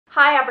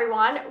Hi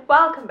everyone,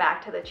 welcome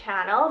back to the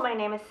channel. My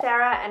name is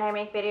Sarah and I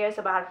make videos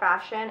about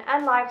fashion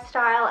and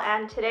lifestyle,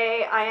 and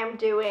today I am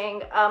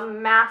doing a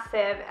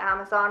massive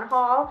Amazon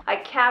haul. I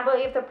can't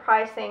believe the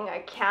pricing, I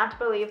can't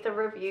believe the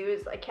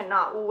reviews, I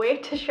cannot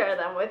wait to share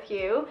them with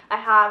you. I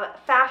have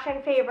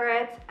fashion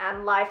favorites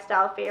and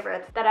lifestyle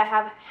favorites that I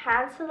have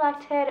hand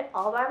selected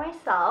all by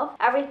myself.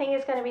 Everything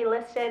is going to be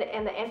listed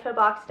in the info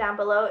box down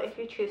below if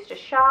you choose to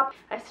shop.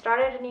 I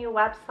started a new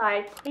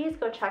website, please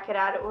go check it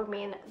out, it would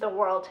mean the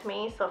world to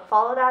me. So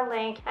follow that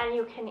link and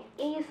you can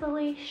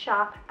easily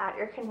shop at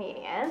your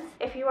convenience.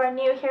 If you are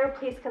new here,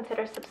 please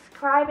consider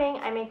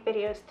subscribing. I make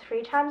videos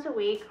 3 times a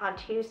week on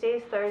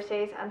Tuesdays,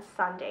 Thursdays, and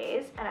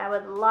Sundays, and I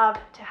would love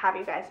to have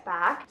you guys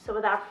back. So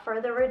without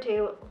further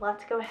ado,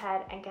 let's go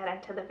ahead and get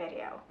into the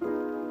video.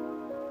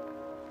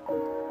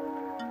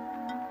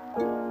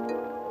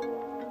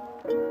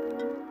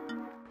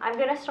 I'm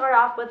going to start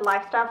off with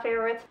lifestyle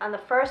favorites, and the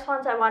first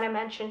ones I want to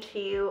mention to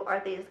you are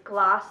these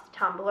glass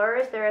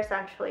tumblers. They're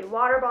essentially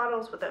water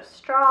bottles with a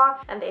straw,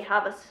 and they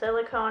have a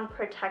silicone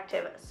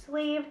protective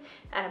sleeve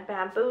and a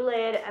bamboo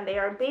lid, and they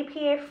are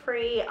BPA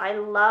free. I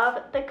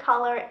love the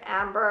color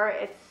amber.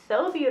 It's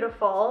so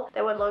beautiful.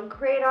 They would look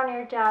great on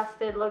your desk.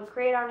 They'd look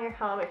great on your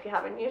home if you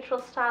have a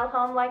neutral style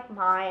home like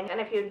mine. And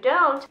if you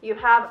don't, you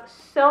have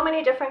so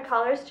many different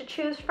colors to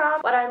choose from.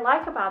 What I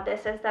like about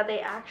this is that they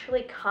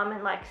actually come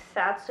in like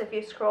sets. So if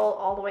you scroll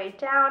all the way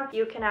down,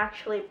 you can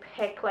actually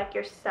pick like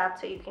your set,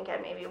 so you can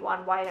get maybe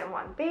one white and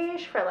one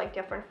beige for like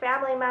different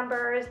family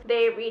members.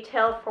 They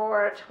retail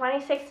for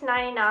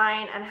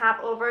 $26.99 and have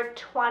over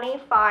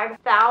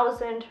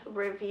 25,000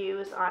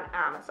 reviews on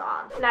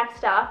Amazon.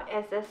 Next up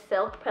is this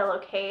silk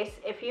pillowcase.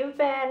 If you've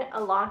been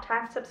a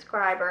long-time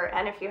subscriber,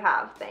 and if you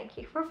have, thank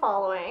you for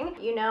following,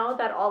 you know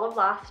that all of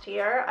last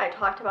year I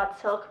talked about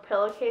silk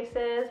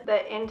pillowcases.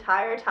 The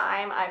entire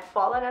time I've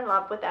fallen in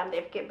love with them.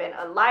 They've been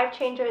a life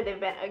changer, they've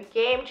been a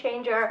game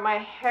changer. My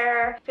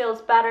hair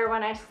feels better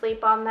when I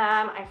sleep on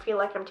them. I feel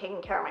like I'm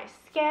taking care of my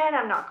skin.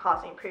 I'm not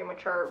causing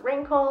premature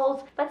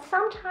wrinkles. But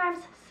sometimes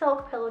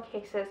silk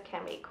pillowcases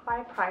can be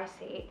quite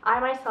pricey. I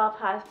myself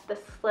have the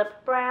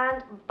Slip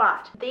brand,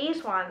 but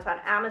these ones on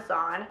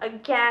Amazon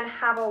again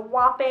have a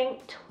whopping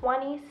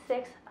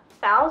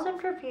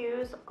 26,000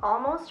 reviews,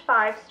 almost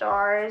 5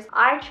 stars.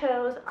 I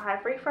chose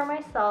ivory for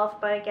myself,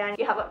 but again,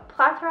 you have a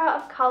plethora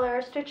of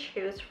colors to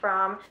choose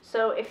from.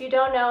 So if you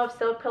don't know if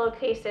silk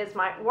pillowcases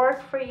might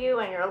work for you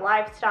and your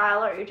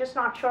lifestyle, or you're just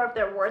not sure if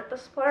they're worth the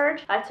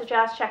splurge, I'd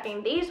suggest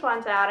checking these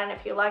ones out, and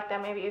if you like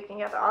them, maybe you can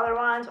get the other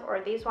ones, or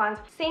these ones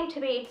seem to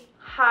be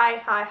high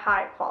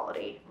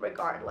quality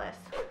regardless.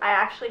 I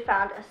actually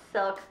found a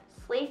silk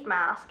sleep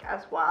mask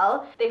as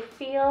well. They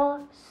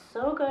feel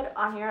so good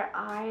on your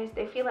eyes.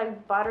 They feel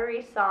like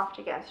buttery soft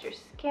against your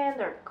skin.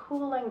 They're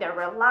cooling, they're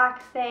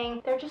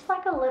relaxing. They're just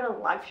like a little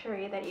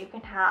luxury that you can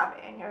have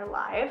in your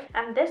life.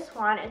 And this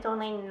one is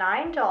only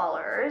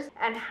 $9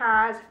 and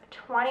has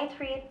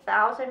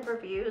 23,000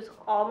 reviews,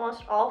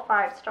 almost all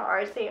 5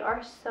 stars. They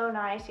are so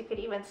nice. You could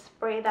even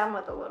spray them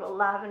with a little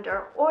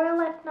lavender oil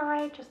at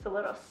night, just a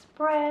little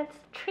spritz.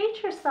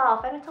 Treat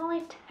yourself, and it's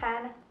only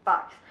 10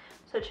 bucks.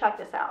 So check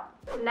this out.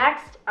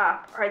 Next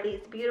up are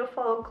these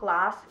beautiful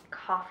glass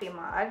coffee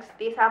mugs.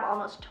 These have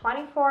almost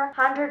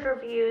 2,400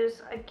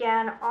 reviews.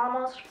 Again,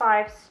 almost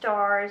 5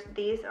 stars.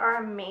 These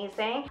are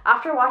amazing.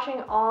 After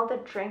watching all the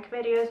drink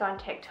videos on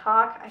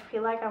TikTok, I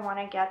feel like I want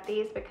to get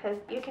these because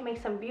you can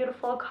make some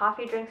beautiful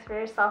coffee drinks for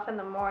yourself in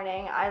the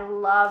morning. I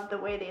love the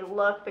way they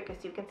look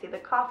because you can see the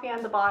coffee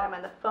on the bottom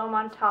and the foam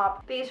on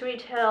top. These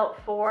retail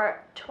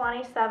for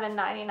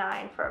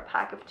 $27.99 for a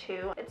pack of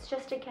 2. It's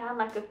just, again,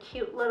 like a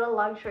cute little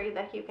luxury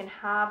that you can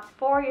have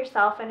for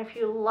yourself. And if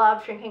you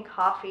love drinking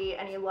coffee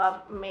and you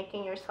love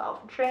making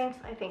yourself drinks,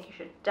 I think you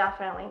should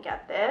definitely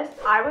get this.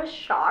 I was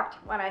shocked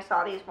when I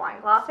saw these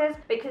wine glasses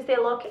because they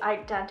look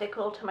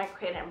identical to my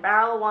Crate and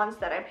Barrel ones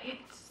that I paid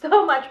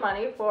so much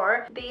money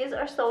for. These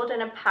are sold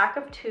in a pack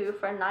of 2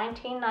 for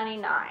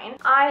 $19.99.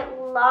 I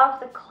love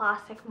the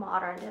classic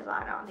modern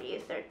design on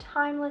these. They're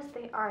timeless,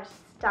 they are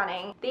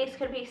stunning. These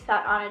could be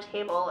set on a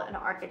table in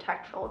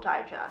Architectural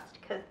Digest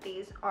because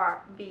these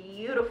are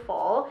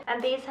beautiful,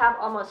 and these have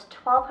almost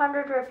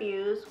 1,200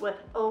 reviews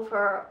with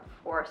over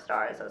 4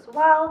 stars as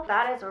well.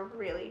 That is a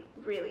really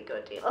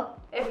good deal.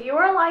 If you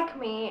are like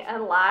me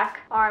and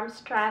lack arm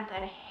strength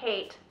and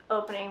hate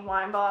opening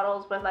wine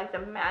bottles with like the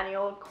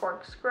manual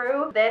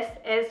corkscrew, this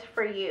is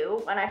for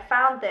you. When I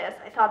found this,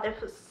 I thought this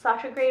was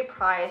such a great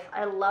price.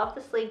 I love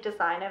the sleek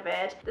design of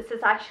it. This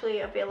is actually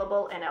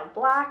available in a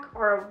black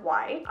or a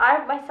white.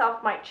 I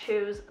myself might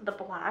choose the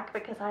black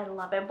because I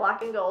love it.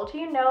 Black and gold.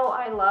 You know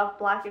I love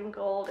black and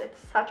gold. It's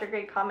such a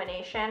great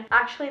combination.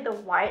 Actually, the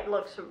white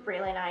looks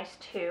really nice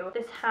too.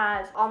 This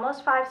has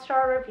almost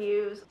 5-star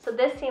reviews, so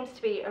this seems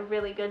to be a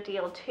really good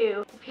deal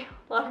too. If you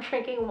love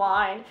drinking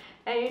wine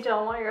and you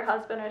don't want your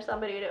husband or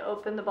somebody to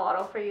open the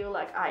bottle for you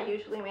like I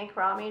usually make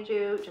Rami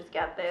do, just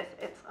get this.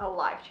 It's a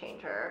life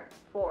changer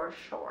for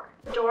sure.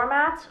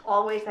 Doormats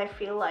always, I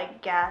feel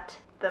like, get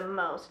the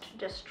most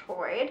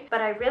destroyed, but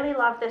I really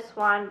love this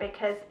one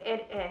because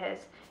it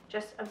is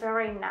just a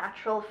very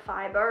natural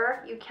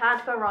fiber. You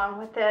can't go wrong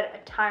with it. A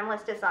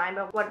timeless design,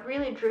 but what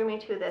really drew me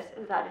to this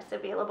is that it's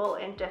available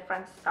in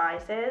different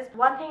sizes.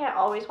 One thing I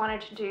always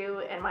wanted to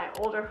do in my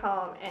older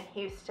home in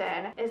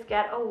Houston is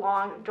get a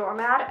long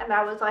doormat, and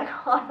that was like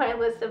on my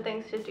list of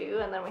things to do,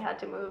 and then we had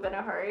to move in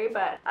a hurry.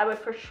 But I would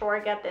for sure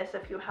get this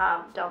if you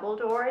have double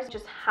doors.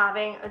 Just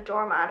having a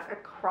doormat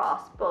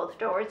across both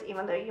doors,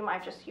 even though you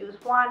might just use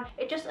one,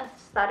 it just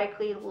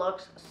aesthetically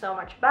looks so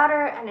much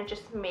better, and it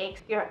just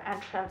makes your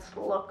entrance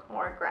look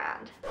more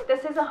grand.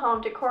 This is a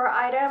home decor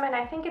item, and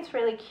I think it's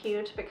really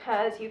cute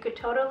because you could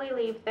totally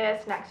leave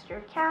this next to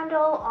your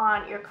candle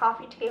on your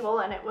coffee table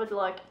and it would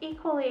look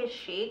equally as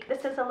chic.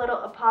 This is a little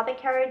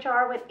apothecary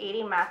jar with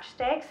 80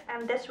 matchsticks,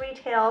 and this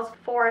retails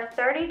for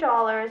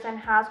 $30 and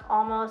has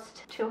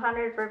almost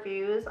 200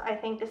 reviews. I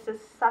think this is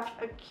such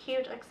a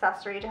cute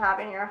accessory to have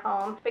in your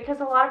home because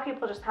a lot of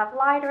people just have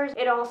lighters.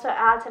 It also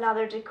adds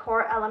another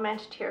decor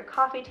element to your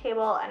coffee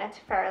table, and it's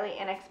fairly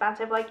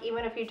inexpensive. Like,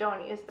 even if you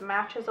don't use the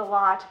matches a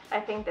lot, I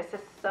think this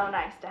is so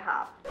nice to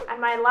have. And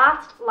my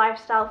last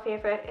lifestyle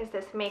favorite is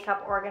this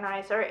makeup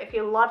organizer. If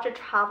you love to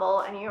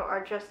travel and you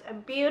are just a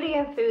beauty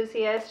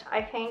enthusiast,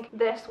 I think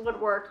this would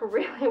work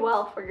really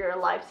well for your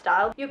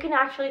lifestyle. You can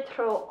actually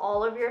throw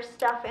all of your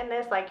stuff in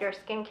this, like your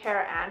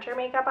skincare and your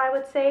makeup, I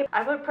would say.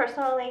 I would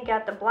personally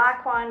get the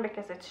black one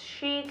because it's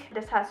chic.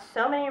 This has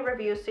so many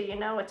reviews, so you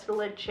know it's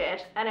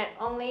legit, and it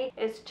only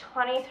is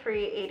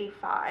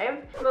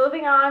 $23.85.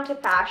 Moving on to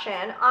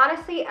fashion.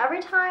 Honestly,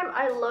 every time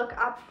I look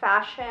up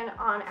fashion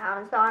on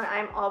Amazon,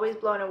 I'm always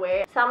blown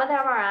away. Some of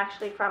them are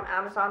actually from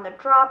Amazon The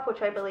Drop,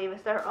 which I believe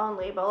is their own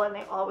label, and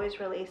they always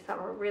release some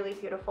really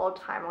beautiful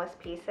timeless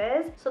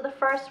pieces. So the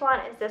first one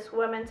is this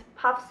women's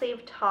puff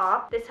sleeve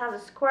top. This has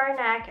a square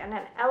neck and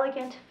an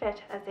elegant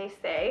fit, as they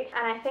say,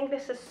 and I think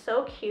this is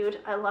so cute.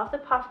 I love the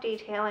puff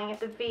detailing.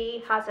 The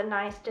V has a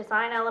nice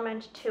design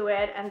element to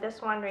it, and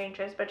this one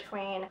ranges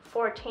between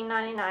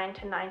 $14.99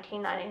 to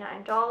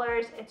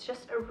 $19.99. It's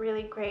just a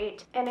really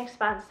great,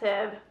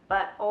 inexpensive,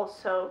 but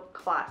also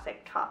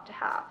classic top to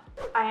have.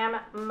 I am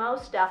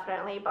most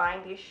definitely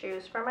buying these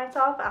shoes for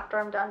myself after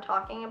I'm done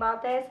talking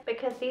about this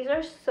because these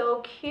are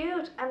so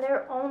cute, and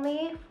they're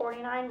only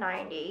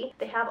 $49.90.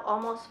 They have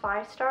almost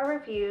 5-star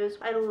reviews.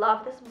 I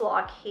love this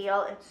block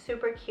heel. It's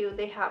super cute.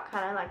 They have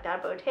kind of like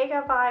that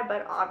Bottega vibe,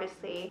 but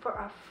obviously for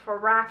a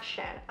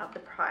fraction of the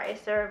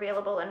price. They're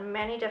available in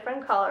many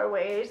different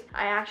colorways.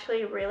 I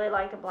actually really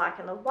like the black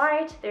and the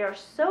white. They are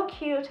so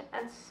cute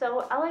and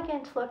so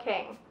elegant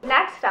looking.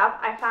 Next up,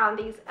 I found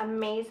these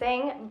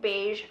amazing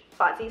beige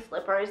fuzzy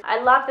slippers.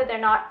 I love that they're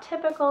not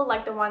typical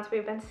like the ones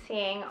we've been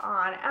seeing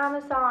on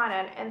Amazon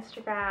and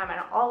Instagram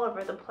and all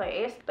over the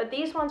place, but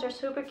these ones are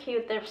super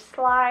cute. They're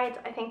slides.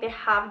 I think they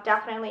have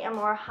definitely a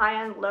more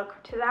high-end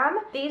look to them.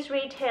 These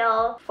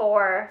retail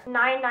for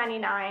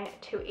 $9.99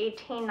 to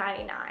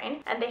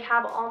 $18.99, and they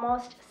have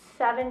almost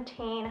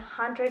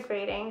 1,700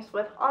 ratings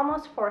with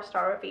almost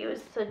 4-star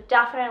reviews, so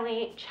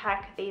definitely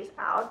check these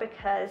out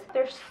because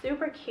they're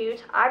super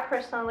cute. I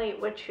personally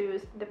would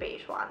choose the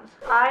beige ones.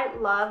 I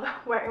love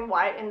wearing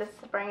white in the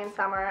spring and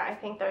summer. I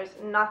think there's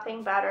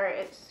nothing better.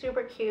 It's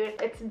super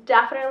cute. It's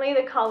definitely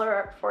the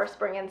color for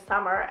spring and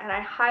summer, and I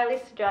highly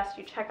suggest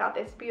you check out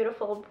this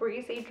beautiful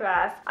breezy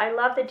dress. I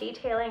love the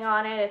detailing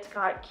on it. It's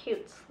got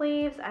cute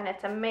sleeves and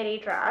it's a midi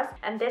dress,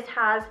 and this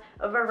has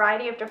a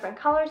variety of different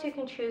colors you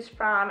can choose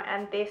from,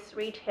 and this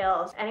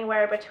retails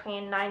anywhere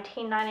between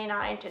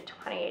 $19.99 to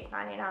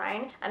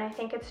 $28.99, and I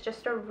think it's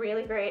just a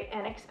really great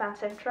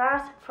inexpensive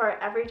dress for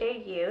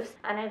everyday use,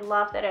 and I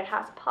love that it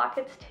has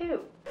pockets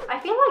too. I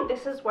feel like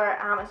this is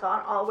where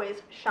Amazon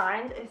always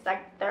shines, is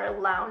like their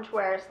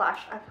loungewear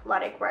 /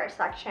 athletic wear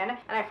section, and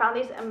I found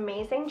these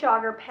amazing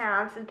jogger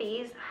pants.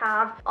 These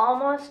have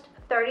almost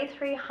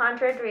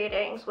 3,300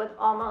 ratings with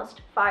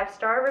almost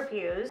 5-star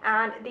reviews,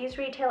 and these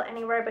retail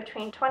anywhere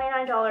between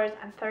 $29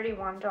 and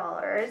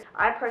 $31.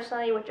 I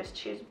personally would just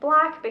choose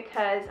black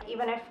because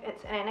even if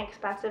it's an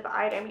inexpensive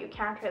item, you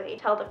can't really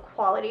tell the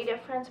quality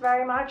difference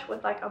very much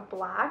with like a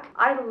black.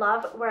 I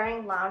love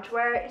wearing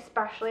loungewear,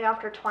 especially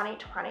after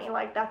 2020.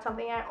 Like, that's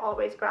something I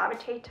always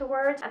gravitate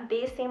towards, and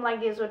these seem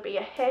like these would be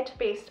a hit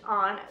based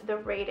on the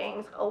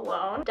ratings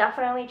alone.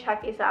 Definitely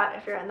check these out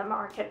if you're in the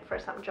market for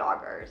some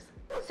joggers.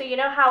 So you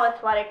know how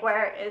athletic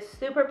wear is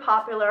super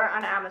popular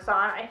on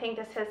Amazon. I think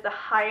this is the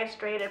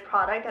highest rated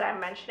product that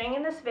I'm mentioning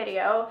in this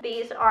video.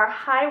 These are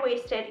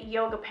high-waisted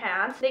yoga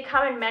pants. They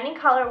come in many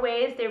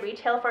colorways. They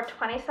retail for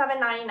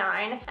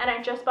 $27.99, and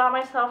I just bought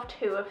myself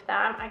 2 of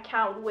them. I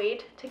can't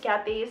wait to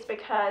get these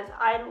because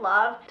I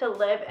love to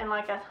live in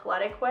like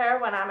athletic wear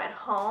when I'm at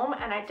home,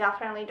 and I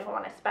definitely don't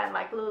want to spend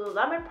like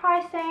Lululemon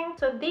pricing.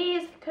 So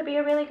these could be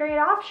a really great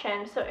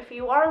option. So if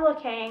you are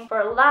looking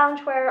for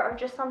loungewear or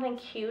just something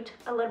cute,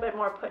 a little bit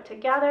more put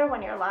together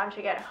when you're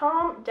lounging at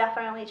home,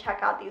 definitely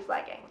check out these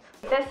leggings.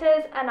 This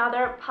is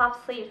another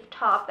puff sleeve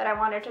top that I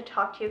wanted to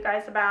talk to you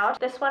guys about.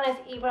 This one is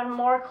even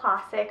more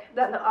classic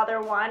than the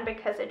other one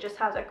because it just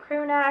has a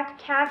crew neck.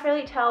 Can't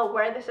really tell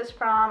where this is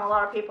from. A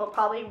lot of people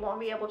probably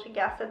won't be able to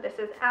guess that this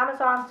is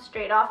Amazon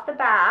straight off the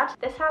bat.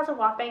 This has a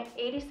whopping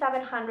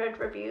 8,700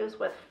 reviews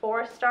with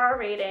 4-star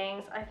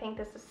ratings. I think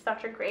this is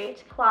such a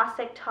great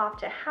classic top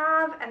to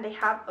have, and they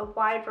have a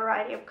wide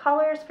variety of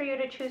colors for you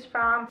to choose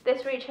from.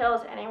 This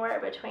retails anywhere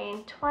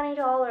between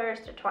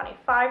 $20 to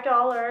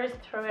 $25.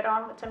 Throw it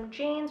on with some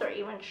jeans or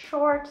even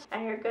shorts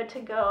and you're good to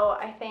go.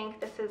 I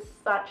think this is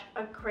such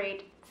a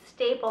great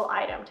staple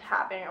item to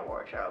have in your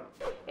wardrobe.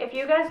 If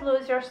you guys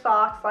lose your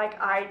socks like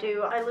I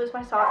do, I lose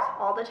my socks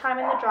all the time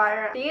in the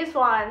dryer. These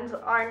ones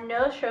are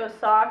no-show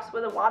socks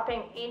with a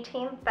whopping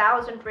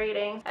 18,000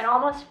 ratings and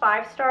almost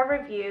 5-star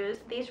reviews.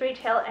 These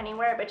retail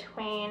anywhere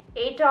between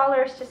 $8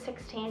 to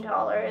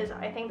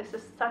 $16. I think this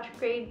is such a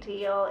great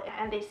deal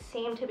and they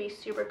seem to be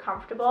super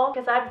comfortable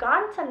because I've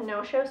gotten some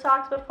no-show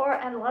socks before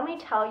and let me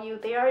tell you,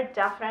 they are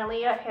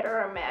definitely a hit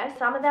or a miss.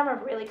 Some of them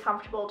are really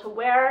comfortable to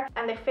wear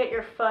and they fit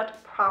your foot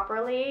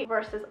properly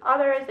versus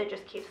others, they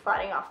just keep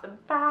sliding off the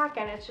back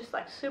and it's just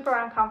like super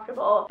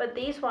uncomfortable. But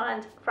these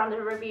ones from the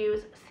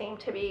reviews seem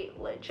to be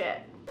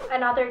legit.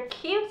 Another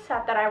cute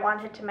set that I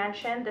wanted to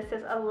mention, this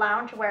is a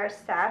loungewear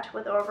set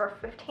with over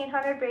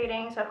 1,500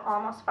 ratings and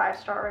almost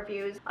 5-star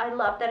reviews. I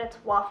love that it's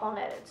waffle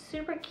knit. It's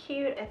super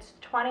cute. It's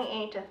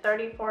 $28 to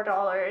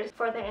 $34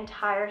 for the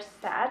entire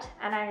set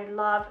and I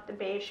love the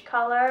beige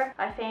color.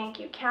 I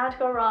think you can't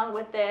go wrong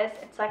with this.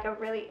 It's like a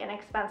really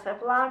inexpensive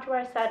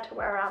loungewear set to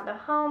wear around the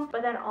home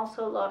but then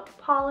also look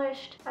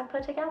polished and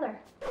put together.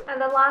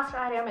 And the last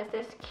item is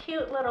this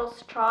cute little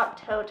straw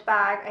tote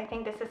bag. I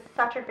think this is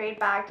such a great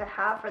bag to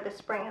have for the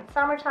spring and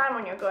summertime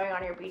when you're going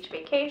on your beach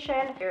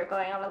vacation, you're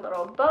going on a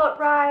little boat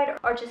ride,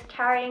 or just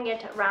carrying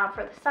it around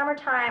for the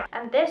summertime.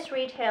 And this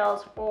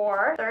retails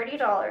for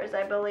 $30,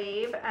 I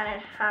believe, and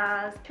it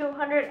has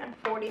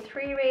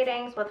 243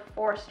 ratings with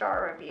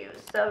 4-star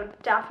reviews. So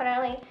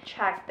definitely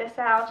check this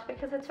out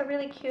because it's a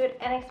really cute,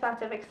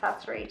 inexpensive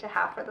accessory to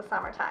have for the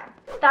summertime.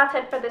 That's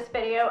it for this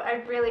video.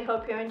 I really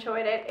hope you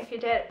enjoyed it. If you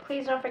did,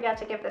 please don't forget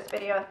to give this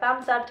video a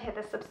thumbs up, to hit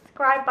the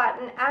subscribe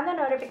button and the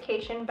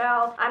notification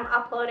bell. I'm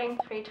uploading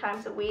 3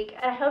 times a week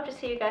and I hope to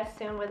see you guys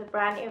soon with a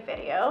brand new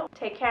video.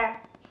 Take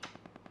care.